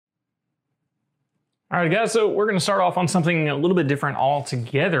All right, guys, so we're going to start off on something a little bit different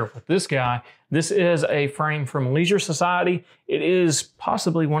altogether with this guy. This is a frame from Leisure Society. It is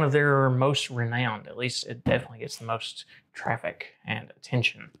possibly one of their most renowned. At least it definitely gets the most traffic and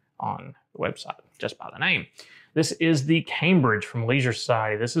attention on the website just by the name. This is the Cambridge from Leisure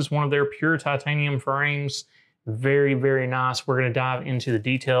Society. This is one of their pure titanium frames. Very, very nice. We're going to dive into the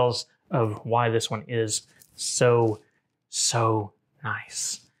details of why this one is so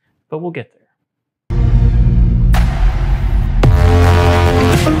nice. But we'll get there.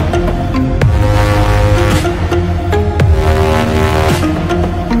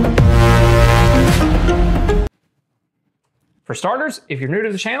 For starters, if you're new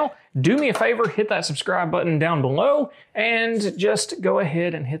to the channel, do me a favor, hit that subscribe button down below and just go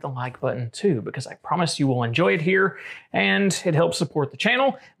ahead and hit the like button too, because I promise you will enjoy it here and it helps support the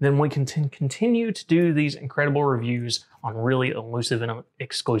channel. Then we can continue to do these incredible reviews on really elusive and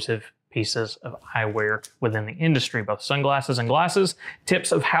exclusive pieces of eyewear within the industry, both sunglasses and glasses,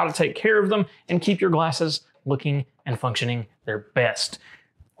 tips of how to take care of them and keep your glasses looking and functioning their best.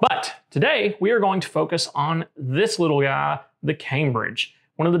 But today we are going to focus on this little guy, the Cambridge,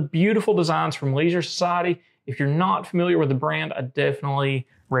 one of the beautiful designs from Leisure Society. If you're not familiar with the brand, I definitely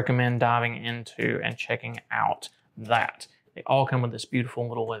recommend diving into and checking out that. They all come with this beautiful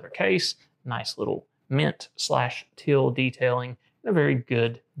little leather case, nice little mint/teal detailing, and a very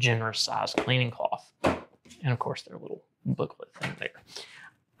good, generous sized cleaning cloth. And of course, their little booklet thing there.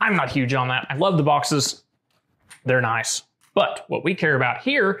 I'm not huge on that. I love the boxes. They're nice. But what we care about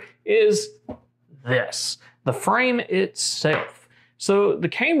here is this, the frame itself. So the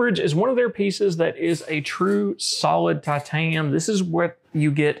Cambridge is one of their pieces that is a true solid titanium. This is what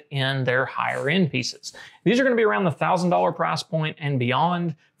you get in their higher end pieces. These are going to be around the $1,000 price point and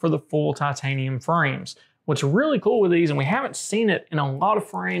beyond for the full titanium frames. What's really cool with these, and we haven't seen it in a lot of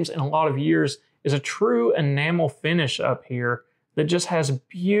frames in a lot of years, is a true enamel finish up here that just has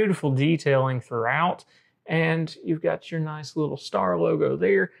beautiful detailing throughout. And you've got your nice little star logo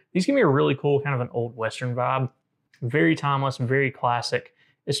there. These give me a really cool kind of an old Western vibe. Very timeless, very classic.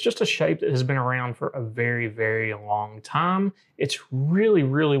 It's just a shape that has been around for a very, very long time. It's really,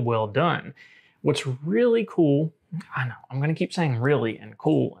 really well done. What's really cool, I know, I'm gonna keep saying really and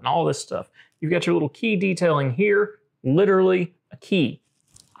cool and all this stuff. You've got your little key detailing here, literally a key.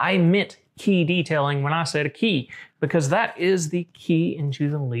 I meant key detailing when I said a key, because that is the key into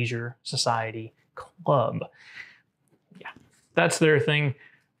the Leisure Society Club. Yeah, that's their thing.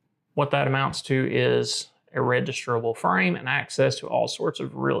 What that amounts to is a registrable frame and access to all sorts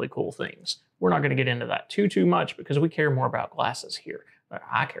of really cool things. We're not going to get into that too much because we care more about glasses here.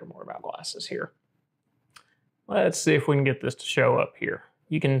 I care more about glasses here. Let's see if we can get this to show up here.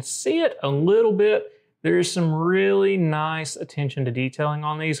 You can see it a little bit. There's some really nice attention to detailing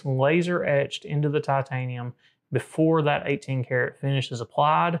on these, laser etched into the titanium before that 18 karat finish is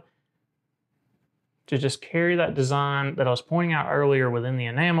applied, to just carry that design that I was pointing out earlier within the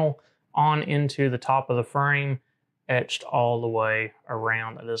enamel on into the top of the frame, etched all the way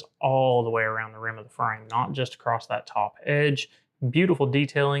around. That is all the way around the rim of the frame, not just across that top edge. Beautiful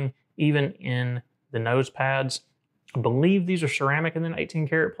detailing, even in the nose pads. I believe these are ceramic and then 18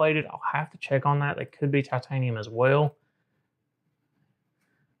 karat plated. I'll have to check on that. They could be titanium as well.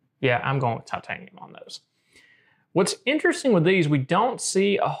 Yeah, I'm going with titanium on those. What's interesting with these, we don't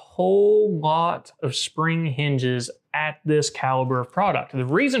see a whole lot of spring hinges at this caliber of product. The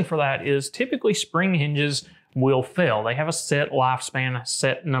reason for that is typically spring hinges will fail. They have a set lifespan, a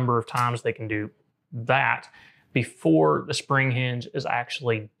set number of times they can do that before the spring hinge is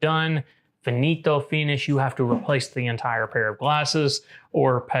actually done. Finito finish, you have to replace the entire pair of glasses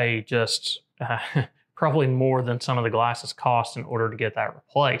or pay just probably more than some of the glasses cost in order to get that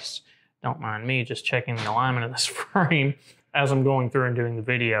replaced. Don't mind me just checking the alignment of this frame as I'm going through and doing the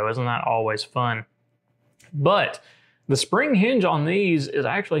video. Isn't that always fun? But the spring hinge on these is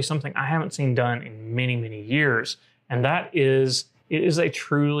actually something I haven't seen done in many, many years. And that is, it is a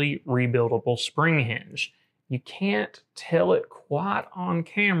truly rebuildable spring hinge. You can't tell it quite on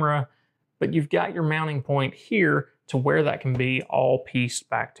camera, but you've got your mounting point here to where that can be all pieced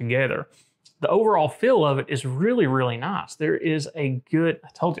back together. The overall feel of it is really, really nice. There is a good, I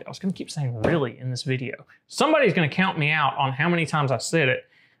told you, I was gonna keep saying really in this video. Somebody's gonna count me out on how many times I said it.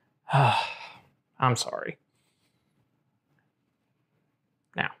 I'm sorry.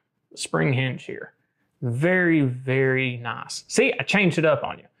 Now, the spring hinge here. Very, very nice. See, I changed it up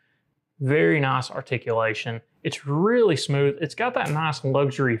on you. Very nice articulation. It's really smooth. It's got that nice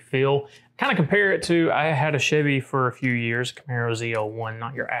luxury feel. Kind of compare it to, I had a Chevy for a few years, Camaro ZL1,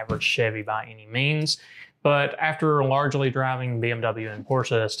 not your average Chevy by any means. But after largely driving BMW and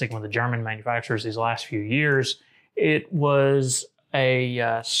Porsche, sticking with the German manufacturers these last few years, it was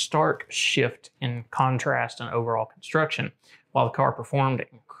a stark shift in contrast and overall construction. While the car performed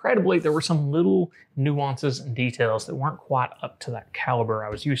incredibly, there were some little nuances and details that weren't quite up to that caliber I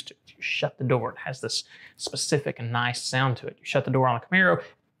was used to. You shut the door, it has this specific and nice sound to it. You shut the door on a Camaro,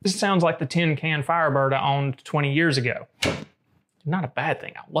 this sounds like the tin can Firebird I owned 20 years ago. Not a bad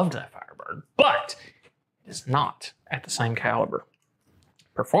thing, I loved that Firebird, but it is not at the same caliber.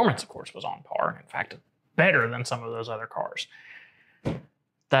 Performance, of course, was on par, in fact, better than some of those other cars.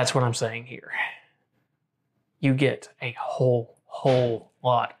 That's what I'm saying here. You get a whole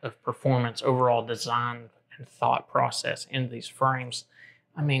lot of performance, overall design, and thought process into these frames.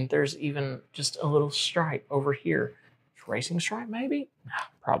 I mean, there's even just a little stripe over here. Racing stripe, maybe? No,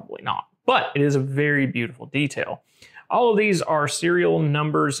 probably not. But it is a very beautiful detail. All of these are serial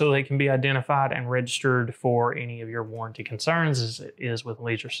numbers so they can be identified and registered for any of your warranty concerns, as it is with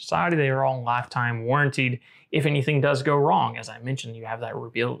Leisure Society. They are all lifetime warranted. If anything does go wrong, as I mentioned, you have that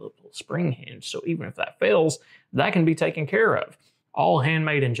revealable spring hinge, so even if that fails, that can be taken care of. All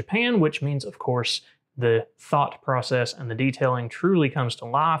handmade in Japan, which means, of course, the thought process and the detailing truly comes to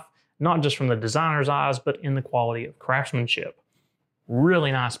life, not just from the designer's eyes, but in the quality of craftsmanship.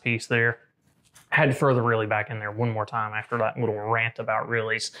 Really nice piece there. Had to throw the really back in there one more time after that little rant about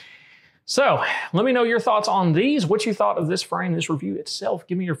reallys. So let me know your thoughts on these, what you thought of this frame, this review itself.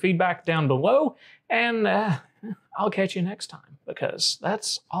 Give me your feedback down below, and I'll catch you next time, because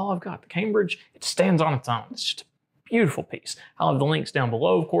that's all I've got. The Cambridge, it stands on its own. It's just a beautiful piece. I'll have the links down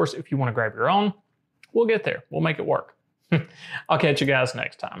below, of course, if you want to grab your own. We'll get there. We'll make it work. I'll catch you guys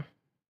next time.